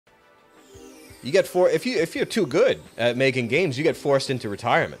You get if you're too good at making games, you get forced into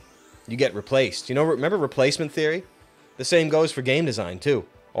retirement. You get replaced. You know, remember replacement theory? The same goes for game design too.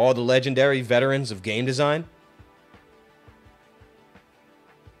 All the legendary veterans of game design.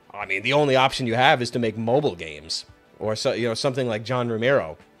 I mean, the only option you have is to make mobile games, or something like John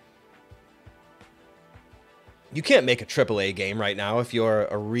Romero. You can't make a AAA game right now if you're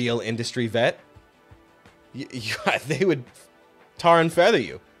a real industry vet. They would tar and feather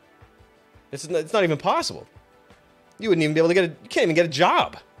you. It's not even possible. You wouldn't even be able to you can't even get a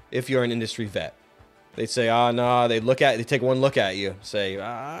job if you're an industry vet. They'd say, no, they take one look at you, say,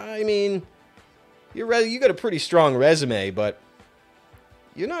 I mean, you got a pretty strong resume, but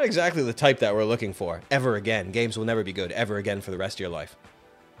you're not exactly the type that we're looking for ever again. Games will never be good ever again for the rest of your life.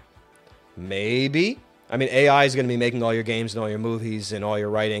 Maybe. I mean, AI is going to be making all your games and all your movies and all your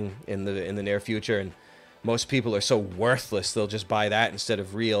writing in the near future, and most people are so worthless they'll just buy that instead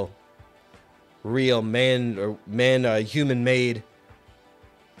of real human-made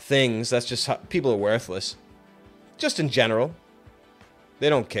things. That's just how people are worthless. Just in general. They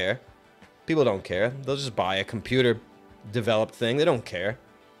don't care. People don't care. They'll just buy a computer-developed thing. They don't care.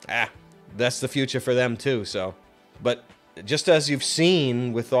 That's the future for them too, so. But just as you've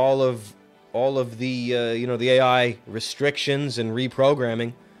seen with all of the, the AI restrictions and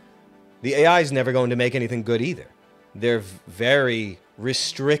reprogramming, the AI is never going to make anything good either. They're very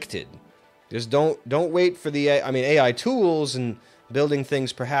restricted. Just don't wait for the AI tools and building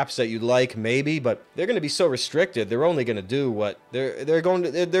things perhaps that you'd like, maybe, but they're going to be so restricted. They're only going to do what they're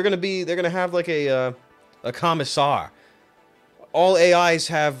going to have like a commissar. All AIs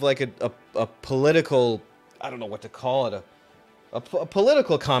have like a political, I don't know what to call it, a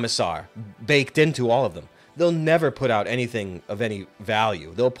political commissar baked into all of them. They'll never put out anything of any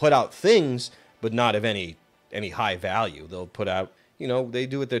value. They'll put out things, but not of any high value. They'll put out, they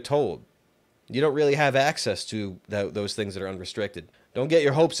do what they're told. You don't really have access to those things that are unrestricted. Don't get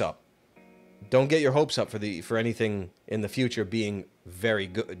your hopes up. Don't get your hopes up for anything in the future being very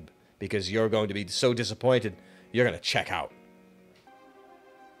good, because you're going to be so disappointed, you're going to check out.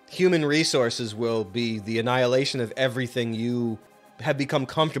 Human resources will be the annihilation of everything you have become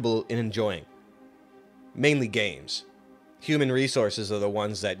comfortable in enjoying. Mainly games. Human resources are the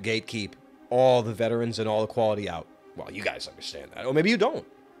ones that gatekeep all the veterans and all the quality out. Well, you guys understand that. Or maybe you don't.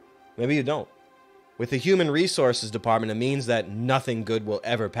 Maybe you don't. With the human resources department, it means that nothing good will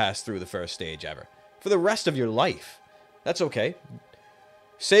ever pass through the first stage ever. For the rest of your life. That's okay.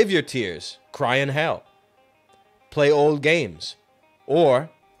 Save your tears. Cry in hell. Play old games. Or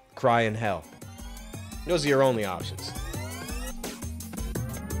cry in hell. Those are your only options.